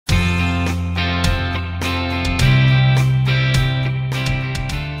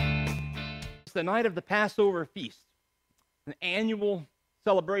the night of the Passover feast, an annual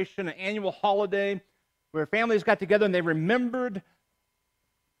celebration, an annual holiday where families got together and they remembered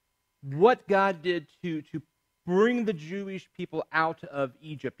what God did to bring the Jewish people out of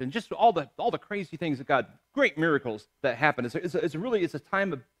Egypt, and just all the crazy things that God, great miracles that happened. It's a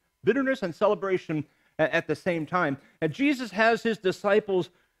time of bitterness and celebration at the same time. And Jesus has his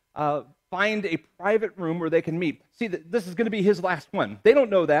disciples find a private room where they can meet. See, this is going to be his last one. They don't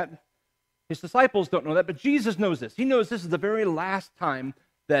know that. His disciples don't know that, but Jesus knows this. He knows this is the very last time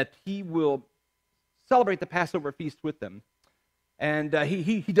that he will celebrate the Passover feast with them. And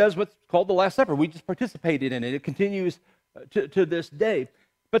he does what's called the Last Supper. We just participated in it. It continues to this day.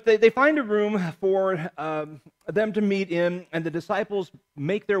 But they find a room for them to meet in, and the disciples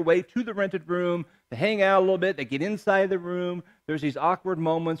make their way to the rented room to hang out a little bit. They get inside the room. There's these awkward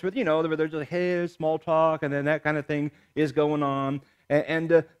moments where, where there's like, hey, small talk, and then that kind of thing is going on.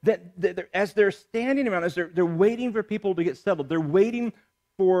 And as they're standing around, as they're waiting for people to get settled, they're waiting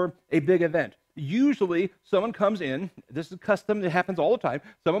for a big event. Usually, someone comes in. This is custom. It happens all the time.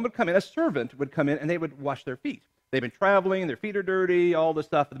 Someone would come in, a servant would come in, and they would wash their feet. They've been traveling. Their feet are dirty, all the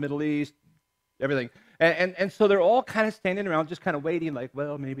stuff in the Middle East, everything. And so they're all kind of standing around, just kind of waiting, like,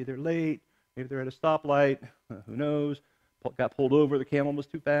 well, maybe they're late. Maybe they're at a stoplight. Who knows? Got pulled over. The camel was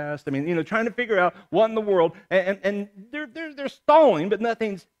too fast. I mean, trying to figure out what in the world. And they're stalling, but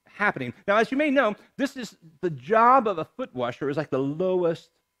nothing's happening. Now, as you may know, this is the job of a foot washer is like the lowest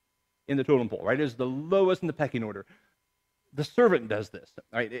in the totem pole, right? It is the lowest in the pecking order. The servant does this,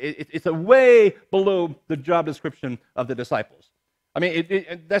 right? It's a way below the job description of the disciples. I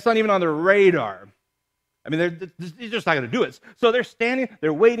mean, that's not even on their radar. I mean, they're just not going to do it. So they're standing,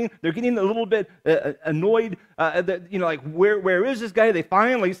 they're waiting, they're getting a little bit annoyed. Like, where is this guy?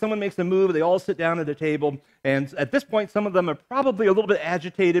 Someone makes a move, they all sit down at a table. And at this point, some of them are probably a little bit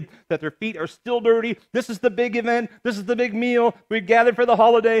agitated that their feet are still dirty. This is the big event. This is the big meal. We've gathered for the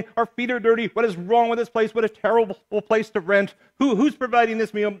holiday. Our feet are dirty. What is wrong with this place? What a terrible place to rent. Who's providing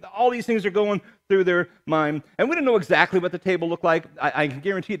this meal? All these things are going through their mind. And we don't know exactly what the table looked like. I can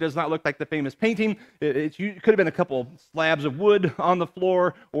guarantee it does not look like the famous painting. It could have been a couple slabs of wood on the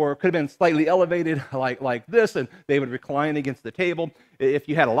floor, or it could have been slightly elevated like this, and they would recline against the table. If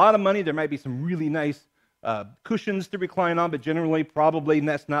you had a lot of money, there might be some really nice cushions to recline on, but generally, probably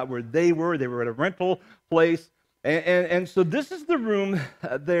that's not where they were. They were at a rental place. And so this is the room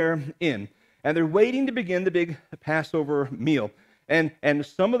they're in. And they're waiting to begin the big Passover meal. And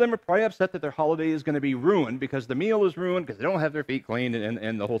some of them are probably upset that their holiday is going to be ruined because the meal is ruined because they don't have their feet cleaned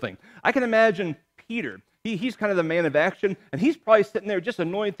and the whole thing. I can imagine Peter. He's kind of the man of action, and he's probably sitting there just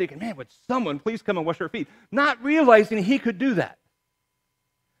annoyed thinking, man, would someone please come and wash our feet? Not realizing he could do that.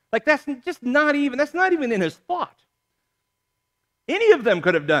 Like, that's not even in his thought. Any of them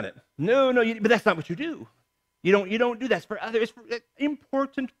could have done it. No, but that's not what you do. You don't do that. It's for others.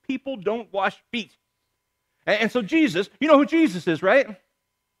 Important people don't wash feet. And so Jesus, you know who Jesus is, right?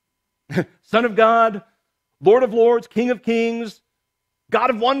 Son of God, Lord of Lords, King of Kings, God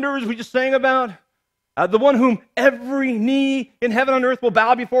of wonders we just sang about. The one whom every knee in heaven and earth will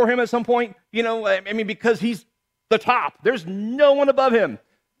bow before him at some point, because he's the top. There's no one above him.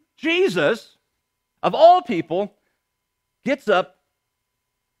 Jesus, of all people, gets up,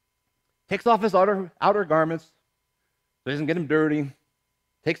 takes off his outer garments so he doesn't get him dirty,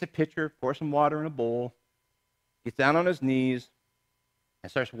 takes a pitcher, pours some water in a bowl, gets down on his knees, and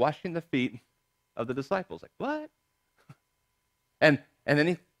starts washing the feet of the disciples. Like, what? And then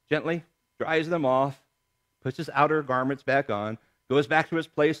he gently dries them off, puts his outer garments back on, goes back to his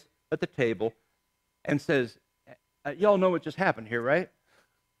place at the table, and says, y'all know what just happened here, right?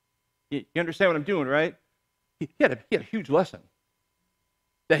 You understand what I'm doing, right? He had a huge lesson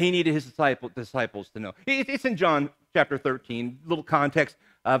that he needed his disciples to know. It's in John chapter 13, little context,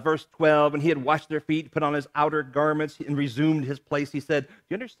 verse 12. When he had washed their feet, put on his outer garments, and resumed his place, he said, do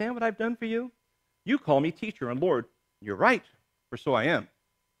you understand what I've done for you? You call me teacher and Lord. You're right, for so I am.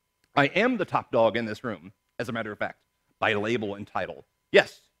 I am the top dog in this room, as a matter of fact, by label and title.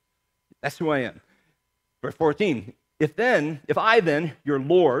 Yes, that's who I am. Verse 14, if I then, your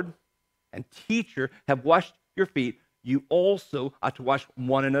Lord and teacher, have washed your feet, you also ought to wash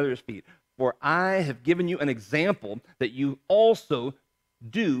one another's feet. For I have given you an example that you also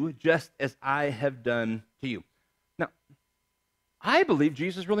do just as I have done to you. Now, I believe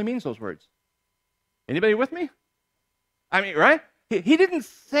Jesus really means those words. Anybody with me? I mean, right? He didn't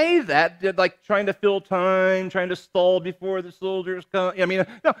say that like trying to fill time, trying to stall before the soldiers come.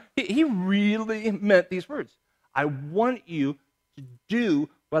 No, he really meant these words. I want you to do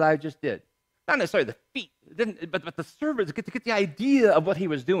what I just did. Not necessarily the feet but the servants get to get the idea of what he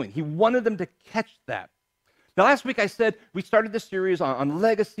was doing. He wanted them to catch that. Now, last week I said we started this series on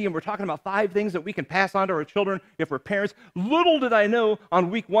legacy, and we're talking about 5 things that we can pass on to our children if we're parents. Little did I know on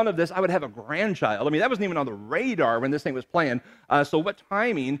week 1 of this I would have a grandchild. I mean, that wasn't even on the radar when this thing was planned. So what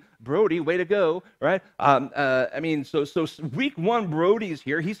timing, Brody? Way to go, right? So week 1, Brody's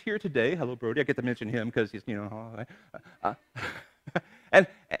here. He's here today. Hello, Brody. I get to mention him because he's, And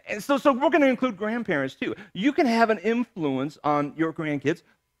so we're going to include grandparents too. You can have an influence on your grandkids.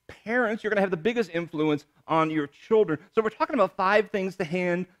 Parents, you're going to have the biggest influence on your children. So we're talking about 5 things to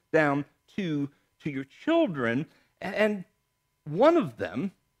hand down to your children. And one of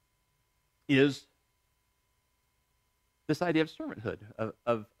them is this idea of servanthood,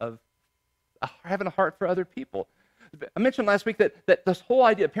 of having a heart for other people. I mentioned last week that this whole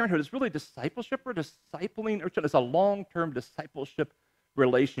idea of parenthood is really discipleship or discipling our children. It's a long-term discipleship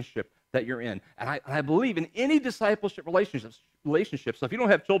relationship that you're in. And I believe in any discipleship relationship, so if you don't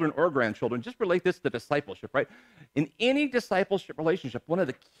have children or grandchildren, just relate this to discipleship, right? In any discipleship relationship, one of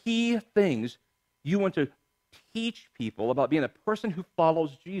the key things you want to teach people about being a person who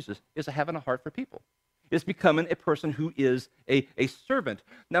follows Jesus is having a heart for people. It's becoming a person who is a servant.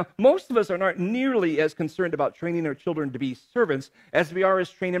 Now, most of us are not nearly as concerned about training our children to be servants as we are as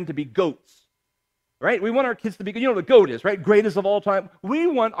training them to be goats. Right? We want our kids to be, the GOAT is, right? Greatest of all time. We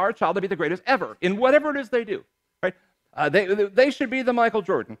want our child to be the greatest ever in whatever it is they do, right? They should be the Michael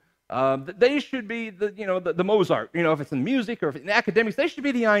Jordan. They should be the Mozart. If it's in music or if it's in academics, they should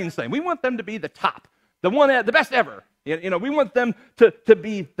be the Einstein. We want them to be the top, the best ever. We want them to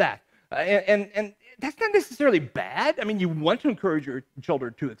be that. And that's not necessarily bad. I mean, you want to encourage your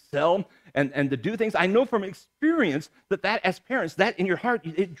children to excel and to do things. I know from experience that as parents, that in your heart,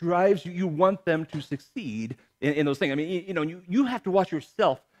 it drives you. You want them to succeed in those things. I mean, you have to watch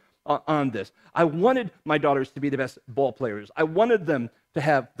yourself on this. I wanted my daughters to be the best ball players. I wanted them to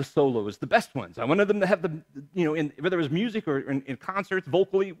have the solos, the best ones. I wanted them to have whether it was music or in concerts,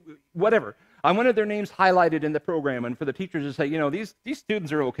 vocally, whatever. I wanted their names highlighted in the program and for the teachers to say, these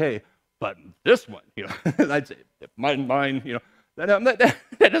students are okay. But this one, I'd say, mine, that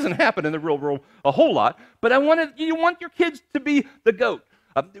doesn't happen in the real world a whole lot. But you want your kids to be the GOAT.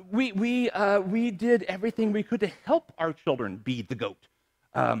 We did everything we could to help our children be the GOAT.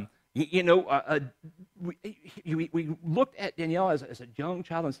 We looked at Danielle as a young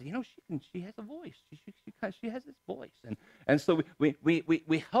child and said, she has a voice. She has this voice, and so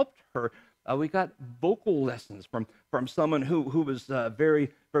we helped her. We got vocal lessons from someone who was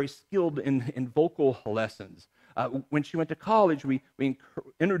very, very skilled in vocal lessons. When she went to college, we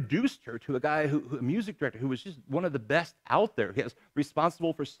introduced her to a music director who was just one of the best out there. He was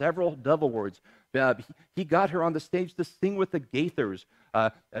responsible for several Dove Awards. He got her on the stage to sing with the Gaithers.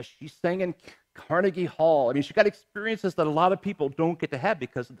 She sang in Carnegie Hall. I mean, she got experiences that a lot of people don't get to have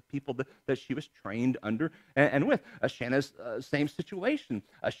because of the people that she was trained under and with. Shanna's same situation.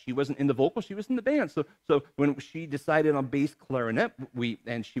 She wasn't in the vocal, she was in the band. So when she decided on bass clarinet,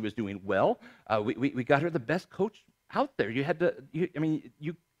 and she was doing well, we got her the best coach out there. You had to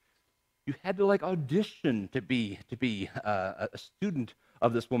audition to be a student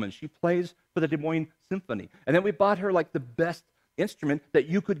of this woman. She plays for the Des Moines Symphony. And then we bought her the best instrument that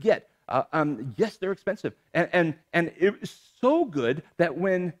you could get. Yes, they're expensive. And it was so good that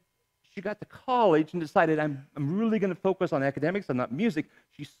when she got to college and decided, I'm really going to focus on academics and not music,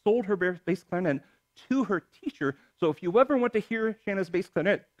 she sold her bass clarinet to her teacher. So if you ever want to hear Shanna's bass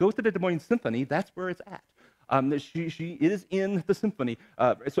clarinet, go to the Des Moines Symphony. That's where it's at. She is in the symphony.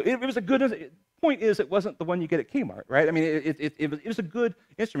 So it was a good point. It wasn't the one you get at Kmart, right? I mean, it was a good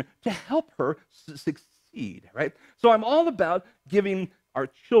instrument to help her succeed, right? So I'm all about giving our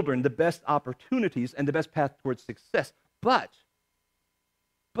children the best opportunities and the best path towards success. But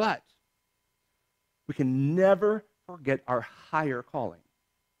we can never forget our higher calling.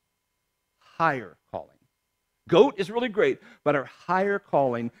 Higher calling. GOAT is really great, but our higher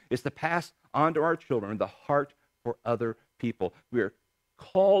calling is to pass on to our children the heart for other people. We are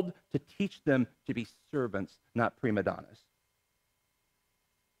called to teach them to be servants, not prima donnas.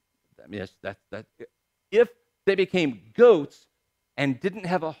 Yes, that. If they became goats and didn't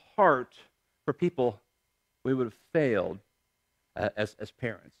have a heart for people, we would have failed as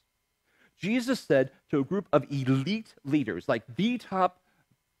parents. Jesus said to a group of elite leaders, like the top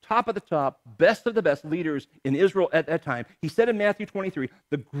of the top, best of the best leaders in Israel at that time, he said in Matthew 23,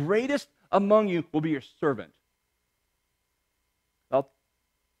 the greatest among you will be your servant. Well,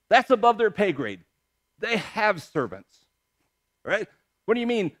 that's above their pay grade. They have servants, right? What do you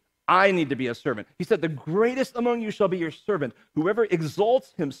mean, I need to be a servant. He said, the greatest among you shall be your servant. Whoever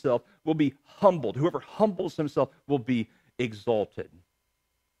exalts himself will be humbled. Whoever humbles himself will be exalted.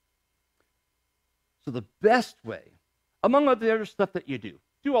 So the best way, among all the other stuff that you do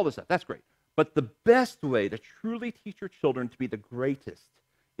all this stuff, that's great. But the best way to truly teach your children to be the greatest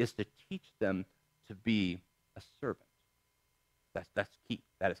is to teach them to be a servant. That's key.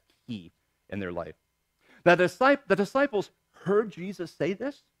 That is key in their life. Now, the disciples heard Jesus say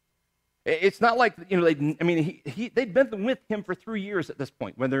this. It's not like, they'd been with him for 3 years at this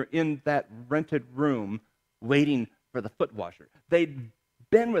point when they're in that rented room waiting for the foot washer. They'd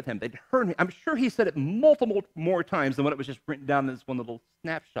been with him. They'd heard him. I'm sure he said it multiple more times than what it was just written down in this one little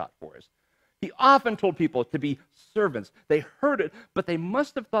snapshot for us. He often told people to be servants. They heard it, but they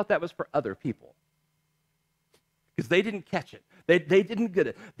must have thought that was for other people because they didn't catch it. They didn't get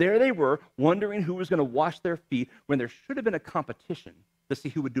it. There they were, wondering who was going to wash their feet when there should have been a competition to see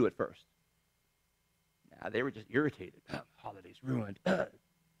who would do it first. Nah, they were just irritated. Holiday's ruined. This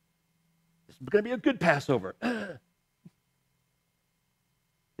is going to be a good Passover.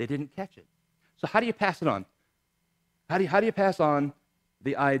 They didn't catch it. So how do you pass it on? How do you pass on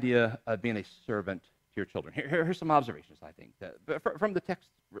the idea of being a servant to your children? Here's some observations, I think, from the text,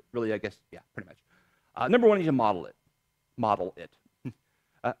 really, I guess, yeah, pretty much. Number one, you need to model it. Model it.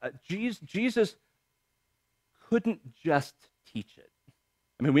 Jesus couldn't just teach it.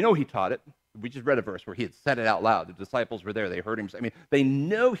 I mean, we know he taught it. We just read a verse where he had said it out loud. The disciples were there. They heard him. I mean, they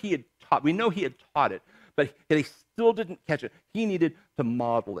know he had taught. We know he had taught it, but they still didn't catch it. He needed to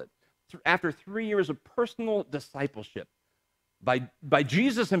model it. After 3 years of personal discipleship by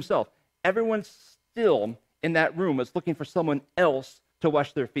Jesus himself, everyone still in that room was looking for someone else to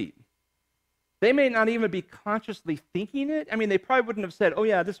wash their feet. They may not even be consciously thinking it. I mean, they probably wouldn't have said, oh,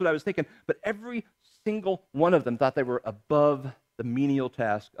 yeah, this is what I was thinking. But every single one of them thought they were above the menial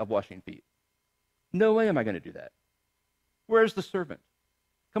task of washing feet. No way am I going to do that. Where's the servant?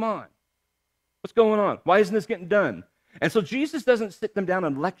 Come on. What's going on? Why isn't this getting done? And so Jesus doesn't sit them down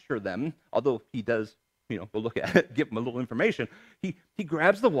and lecture them, although he does, go look at it, give them a little information. He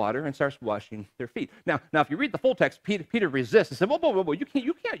grabs the water and starts washing their feet. Now, if you read the full text, Peter resists. He said, whoa,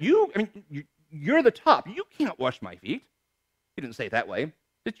 you're the top. You can't wash my feet. He didn't say it that way.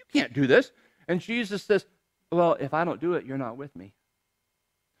 That you can't do this. And Jesus says, well, if I don't do it, you're not with me.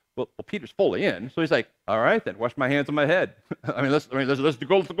 Well, Peter's fully in, so he's like, all right, then wash my hands and my head. let's go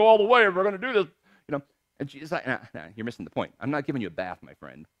all the way if we're going to do this, And Jesus is like, nah, you're missing the point. I'm not giving you a bath, my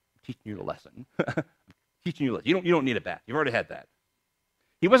friend. I'm teaching you a lesson. Teaching you a lesson. You don't need a bath. You've already had that.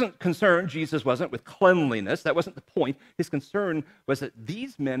 He wasn't concerned, Jesus wasn't, with cleanliness. That wasn't the point. His concern was that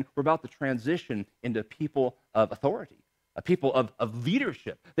these men were about to transition into people of authority, a people of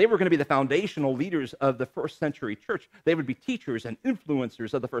leadership. They were going to be the foundational leaders of the first century church. They would be teachers and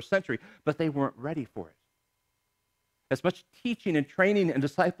influencers of the first century, but they weren't ready for it. As much teaching and training and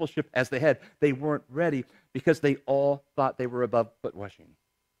discipleship as they had, they weren't ready because they all thought they were above foot washing.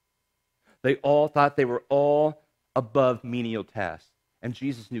 They all thought they were all above menial tasks. And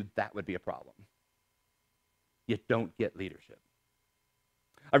Jesus knew that would be a problem. You don't get leadership.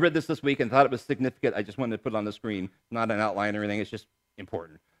 I read this week and thought it was significant. I just wanted to put it on the screen, not an outline or anything. It's just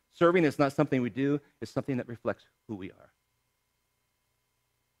important. Serving is not something we do. It's something that reflects who we are.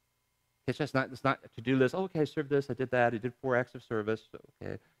 It's not a to-do list. Oh, okay, I served this, I did that, I did 4 acts of service.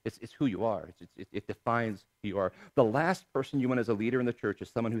 Okay, it's who you are. It defines who you are. The last person you want as a leader in the church is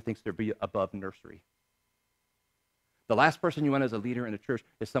someone who thinks they're above nursery. The last person you want as a leader in the church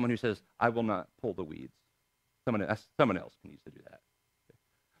is someone who says, I will not pull the weeds. Someone else needs to do that.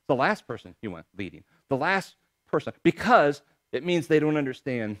 The last person you want leading. The last person, because it means they don't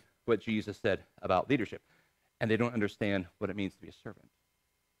understand what Jesus said about leadership, and they don't understand what it means to be a servant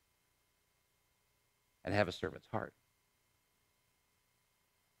and have a servant's heart.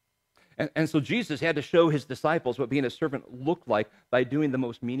 And so Jesus had to show his disciples what being a servant looked like by doing the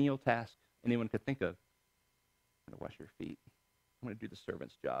most menial task anyone could think of. I'm going to wash your feet. I'm going to do the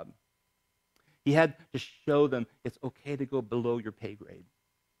servant's job. He had to show them it's okay to go below your pay grade,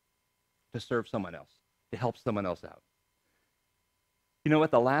 to serve someone else, to help someone else out. You know what?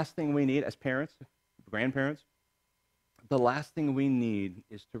 The last thing we need as parents, grandparents, the last thing we need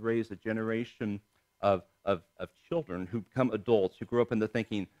is to raise a generation of children who become adults, who grow up into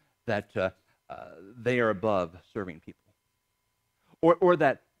thinking that they are above serving people. Or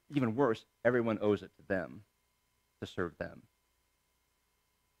that, even worse, everyone owes it to them to serve them.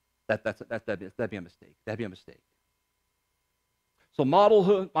 That'd be a mistake. That'd be a mistake. So model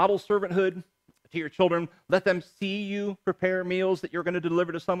servanthood to your children. Let them see you prepare meals that you're going to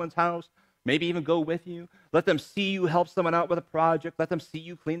deliver to someone's house. maybe even go with you. Let them see you help someone out with a project. Let them see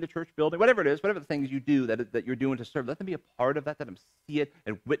you clean the church building, whatever it is, whatever the things you do that you're doing to serve. Let them be a part of that. Let them see it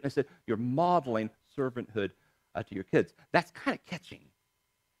and witness it. You're modeling servanthood to your kids. That's kind of catching.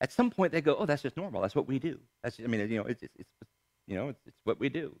 At some point, they go, "Oh, that's just normal. That's what we do." It's what we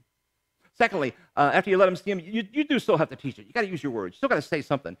do. Secondly, after you let them see him, you do still have to teach it. You got to use your words. You still got to say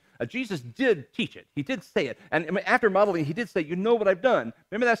something. Jesus did teach it. He did say it. And after modeling, he did say, "You know what I've done."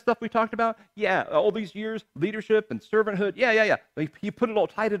 Remember that stuff we talked about? Yeah, all these years, leadership and servanthood. Yeah. He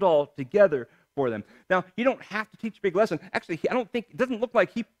tied it all together for them. Now, you don't have to teach a big lesson. Actually, it doesn't look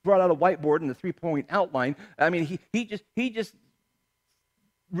like he brought out a whiteboard and a 3-point outline. I mean, he just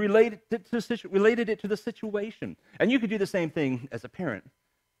related it to the situation. And you could do the same thing as a parent.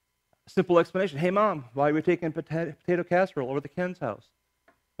 Simple explanation. "Hey, Mom, why are we taking potato casserole over to Ken's house?"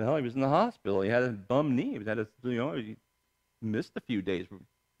 Well, he was in the hospital. He had a bum knee. He missed a few days.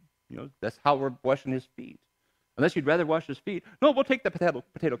 That's how we're washing his feet. Unless you'd rather wash his feet. No, we'll take the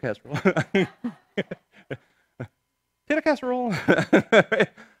potato casserole. Potato casserole.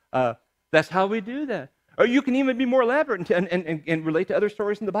 That's how we do that. Or you can even be more elaborate and relate to other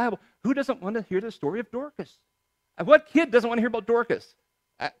stories in the Bible. Who doesn't want to hear the story of Dorcas? What kid doesn't want to hear about Dorcas?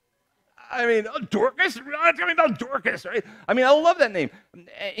 Dorcas? Tell me about Dorcas, right? I love that name. And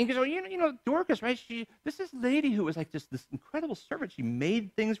he goes, Dorcas, right? This lady who was like this incredible servant. She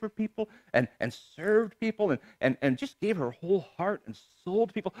made things for people and served people and just gave her whole heart and soul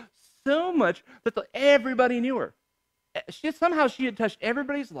to people so much that everybody knew her. Somehow she had touched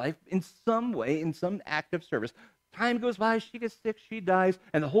everybody's life in some way, in some act of service. Time goes by, she gets sick, she dies,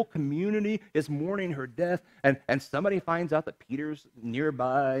 and the whole community is mourning her death. And somebody finds out that Peter's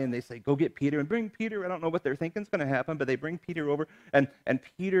nearby, and they say, "Go get Peter and bring Peter." I don't know what they're thinking is going to happen, but they bring Peter over, and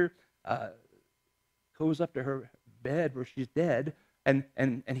Peter goes up to her bed where she's dead, and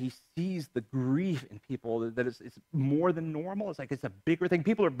he sees the grief in people that it's more than normal. It's like it's a bigger thing.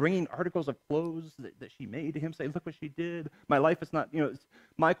 People are bringing articles of clothes that she made to him, say, "Look what she did. My life is not,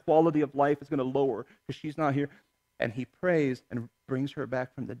 my quality of life is going to lower because she's not here." And he prays and brings her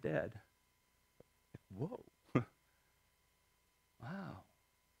back from the dead. Whoa. Wow.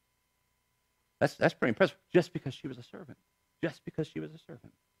 That's pretty impressive, just because she was a servant. Just because she was a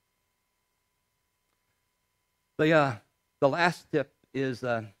servant. The last tip is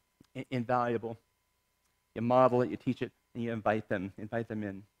invaluable. You model it, you teach it, and you invite them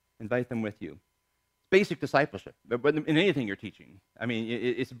with you. Basic discipleship, but in anything you're teaching.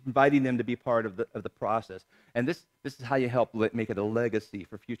 It's inviting them to be part of the process. And this is how you help make it a legacy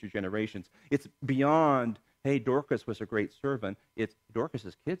for future generations. It's beyond, "Hey, Dorcas was a great servant." It's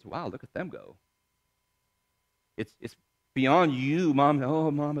Dorcas's kids. Wow, look at them go. It's beyond you, Mom.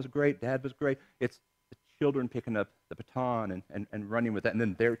 "Oh, Mom was great. Dad was great." It's the children picking up the baton and running with that, and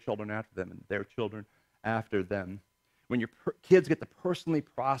then their children after them, and their children after them. When your kids get to personally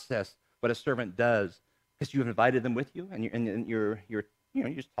process what a servant does, because you've invited them with you, and you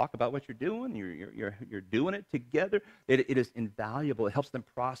just talk about what you're doing. You're doing it together. It is invaluable. It helps them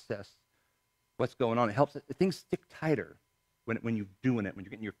process what's going on. It helps things stick tighter when you're doing it. When you're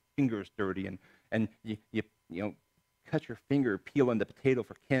getting your fingers dirty and you cut your finger peeling the potato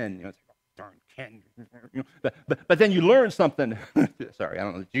for Ken. It's like, "Oh, darn Ken." But then you learn something. Sorry, I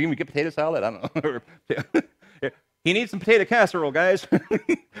don't know. Did you even get potato salad? I don't know. He needs some potato casserole, guys.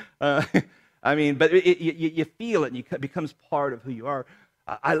 But you feel it, and it becomes part of who you are.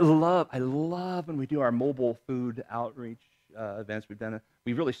 I love when we do our mobile food outreach events.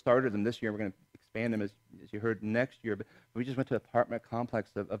 We really started them this year. We're going to expand them, as you heard, next year. But we just went to an apartment complex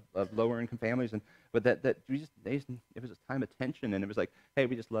of lower income families, and it was a time of tension, and it was like, "Hey,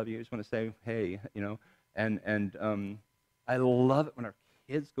 we just love you. We just want to say, hey, And I love it when our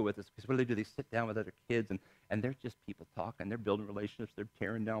kids go with us, because what do? They sit down with other kids, and they're just people talking. They're building relationships. They're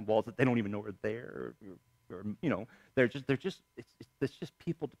tearing down walls that they don't even know are there. Or it's just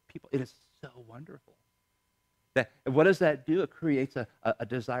people to people. It is so wonderful. What does that do? It creates a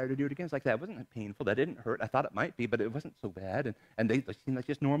desire to do it again. It's like, that wasn't painful. That didn't hurt. I thought it might be, but it wasn't so bad. And they seem like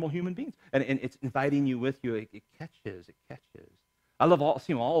just normal human beings. And it's inviting you with you. It catches. I love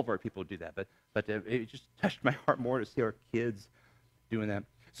seeing all of our people do that. But it just touched my heart more to see our kids doing that.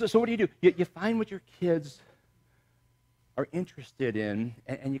 So what do? You find what your kids are interested in,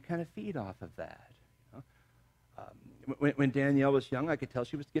 and you kind of feed off of that. When Danielle was young, I could tell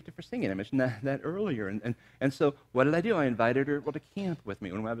she was gifted for singing. I mentioned that earlier. And so what did I do? I invited her to camp with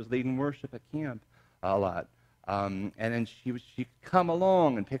me when I was leading worship at camp a lot. And then she'd come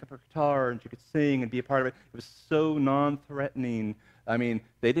along and pick up her guitar, and she could sing and be a part of it. It was so non-threatening I mean,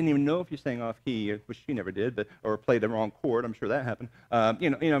 they didn't even know if you sang off key, which she never did, or played the wrong chord. I'm sure that happened. I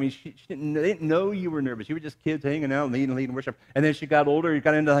mean, they didn't know you were nervous. You were just kids hanging out, leading worship. And then she got older. You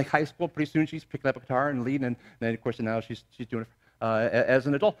got into like high school. Pretty soon, she's picking up a guitar and leading. And then, of course, now she's doing it as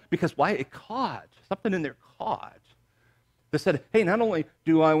an adult. Because why? It caught. Something in there caught. They said, hey, not only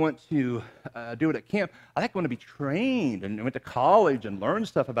do I want to do it at camp, I want to be trained and went to college and learn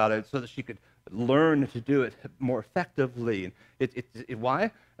stuff about it so that she could learn to do it more effectively.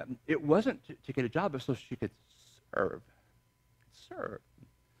 Why? It wasn't to get a job, but so she could serve. Serve.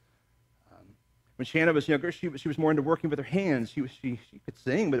 When Shanna was younger, she was more into working with her hands. She could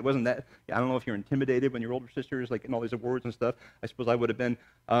sing, but it wasn't that. I don't know if you're intimidated when your older sister is like getting all these awards and stuff. I suppose I would have been.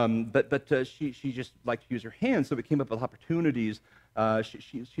 But she just liked to use her hands, so we came up with opportunities.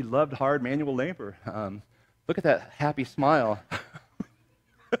 She loved hard manual labor. Look at that happy smile.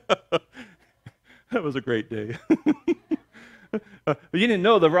 That was a great day. But you didn't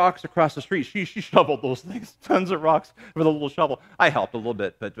know the rocks across the street. She shoveled those things, tons of rocks with a little shovel. I helped a little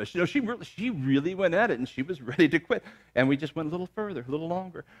bit, but she really went at it, and she was ready to quit. And we just went a little further, a little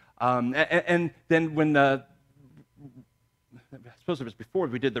longer. And then when I suppose it was before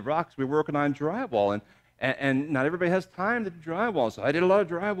we did the rocks, we were working on drywall, and not everybody has time to do drywall, so I did a lot of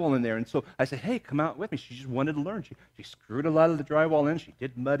drywall in there. And so I said, hey, come out with me. She just wanted to learn. She screwed a lot of the drywall in. She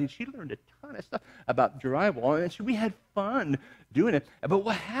did mud, and she learned a ton of stuff about drywall, and we had fun doing it. But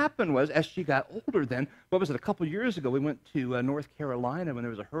what happened was, as she got older then, a couple years ago, we went to North Carolina when there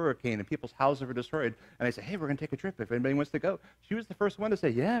was a hurricane, and people's houses were destroyed. And I said, hey, we're going to take a trip if anybody wants to go. She was the first one to say,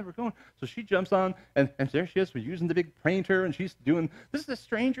 yeah, we're going. So she jumps on, and there she is. We're using the big painter, and she's doing, this is a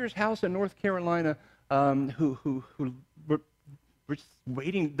stranger's house in North Carolina, who were just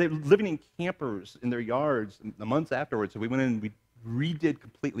waiting. They were living in campers in their yards the months afterwards. So we went in and we redid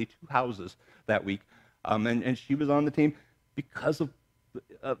completely 2 houses that week. And she was on the team because of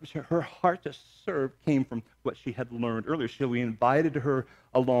her heart to serve came from what she had learned earlier. So we invited her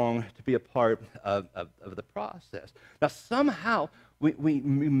along to be a part of the process. Now, somehow, we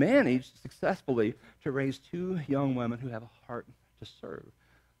managed successfully to raise 2 young women who have a heart to serve.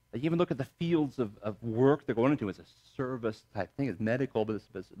 You even look at the fields of work they're going into. It's a service type thing. It's medical, but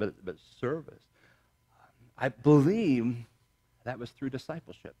it's service. I believe that was through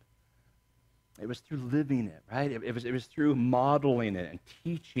discipleship. It was through living it, right? It was through modeling it and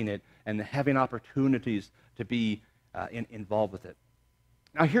teaching it and having opportunities to be involved with it.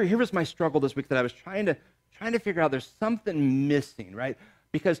 Now, here was my struggle this week that I was trying to figure out. There's something missing, right?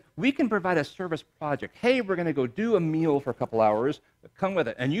 Because we can provide a service project. Hey, we're going to go do a meal for a couple hours. Come with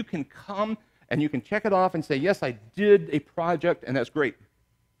it. And you can come and you can check it off and say, yes, I did a project, and that's great.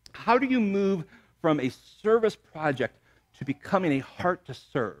 How do you move from a service project to becoming a heart to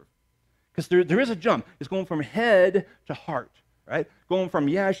serve? Because there is a jump. It's going from head to heart, right? Going from,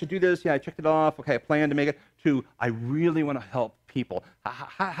 yeah, I should do this. Yeah, I checked it off. Okay, I plan to make it, to I really want to help people.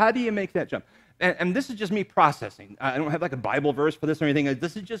 How do you make that jump? And this is just me processing. I don't have like a Bible verse for this or anything.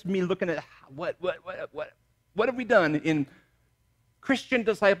 This is just me looking at what have we done in Christian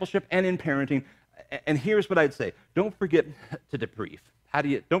discipleship and in parenting. And here's what I'd say. Don't forget to debrief.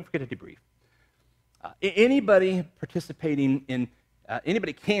 Don't forget to debrief. Anybody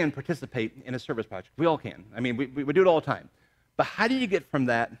can participate in a service project. We all can. I mean, we do it all the time. But how do you get from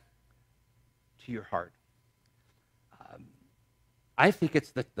that to your heart? I think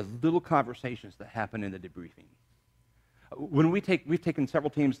it's the little conversations that happen in the debriefing. When we've taken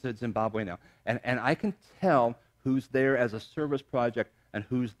several teams to Zimbabwe now, and I can tell who's there as a service project and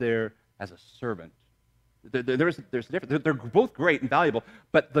who's there as a servant. There's a difference. They're both great and valuable,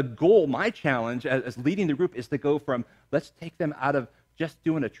 but the goal, my challenge as leading the group, is to go from let's take them out of just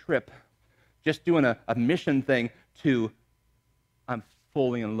doing a trip, just doing a mission thing, to I'm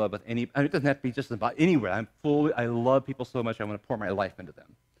fully in love with it doesn't have to be just about anywhere. I love people so much I want to pour my life into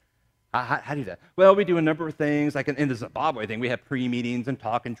them. How do you do that? Well, we do a number of things. Like in the Zimbabwe thing, we have pre-meetings and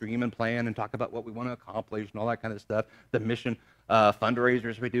talk and dream and plan and talk about what we want to accomplish and all that kind of stuff. The mission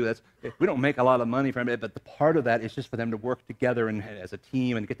fundraisers we do, we don't make a lot of money from it, but the part of that is just for them to work together and as a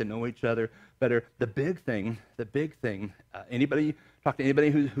team and get to know each other better. The big thing, talk to anybody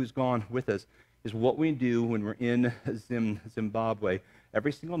who's gone with us, is what we do when we're in Zimbabwe.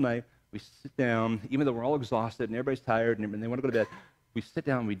 Every single night, we sit down, even though we're all exhausted and everybody's tired and they want to go to bed, we sit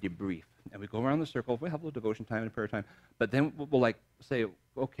down and we debrief. And we go around the circle. We have a little devotion time and prayer time. But then we'll say,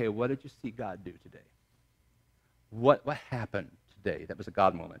 okay, what did you see God do today? What happened today? That was a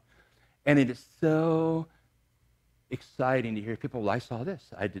God moment. And it is so exciting to hear people, well, I saw this,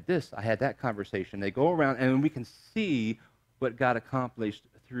 I did this, I had that conversation. They go around and we can see what God accomplished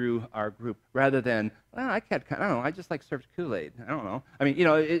through our group rather than, well, I don't know, I just like served Kool-Aid. I don't know. I mean,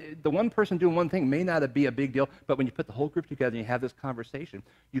 the one person doing one thing may not be a big deal, but when you put the whole group together and you have this conversation,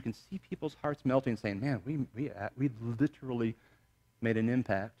 you can see people's hearts melting, saying, man, we literally made an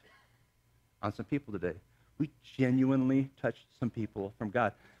impact on some people today. We genuinely touched some people from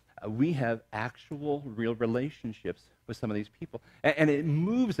God. We have actual, real relationships with some of these people. And it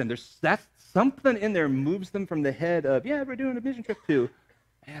moves them. That's something in there moves them from the head of, yeah, we're doing a mission trip to,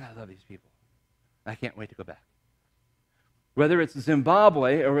 man, I love these people. I can't wait to go back. Whether it's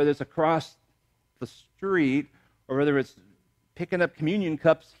Zimbabwe or whether it's across the street or whether it's picking up communion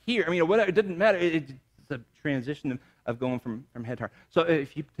cups here, I mean, whatever, it doesn't matter. It's a transition of going from head to heart. So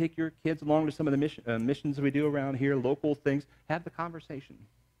if you take your kids along to some of the missions we do around here, local things, have the conversation.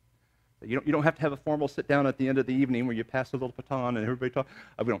 You don't have to have a formal sit down at the end of the evening where you pass a little baton and everybody talk.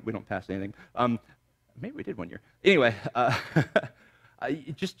 We don't pass anything. Maybe we did one year. Anyway,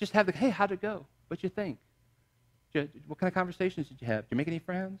 just have the, hey, how'd it go? What'd you think? What kind of conversations did you have? Did you make any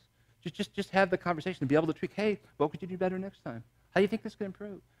friends? Just have the conversation and be able to tweak. Hey, what could you do better next time? How do you think this could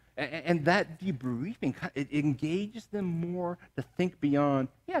improve? And that debriefing, it engages them more to think beyond,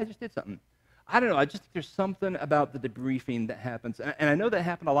 yeah, I just did something. I don't know. I just think there's something about the debriefing that happens. And I know that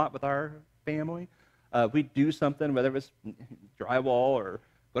happened a lot with our family. We'd do something, whether it was drywall or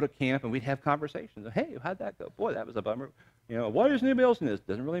go to camp, and we'd have conversations. Hey, how'd that go? Boy, that was a bummer. Why isn't anybody else in this?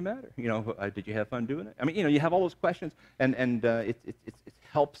 Doesn't really matter. Did you have fun doing it? I mean, you have all those questions, and it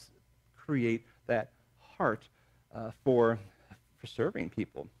helps create that heart for serving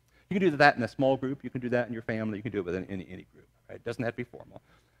people. You can do that in a small group. You can do that in your family. You can do it within any group. Right? It doesn't have to be formal.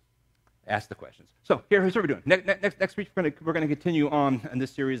 Ask the questions. So here's what we're doing. Next week we're going to continue on in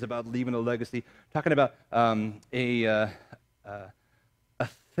this series about leaving a legacy, talking about a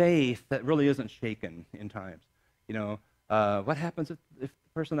faith that really isn't shaken in times. What happens if the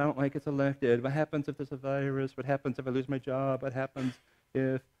person I don't like gets elected? What happens if there's a virus? What happens if I lose my job? What happens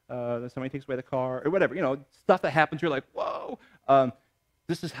if somebody takes away the car or whatever? Stuff that happens. You're like, whoa.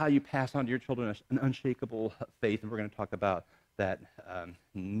 This is how you pass on to your children an unshakable faith, and we're going to talk about that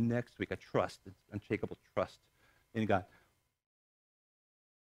next week, unshakable trust in God.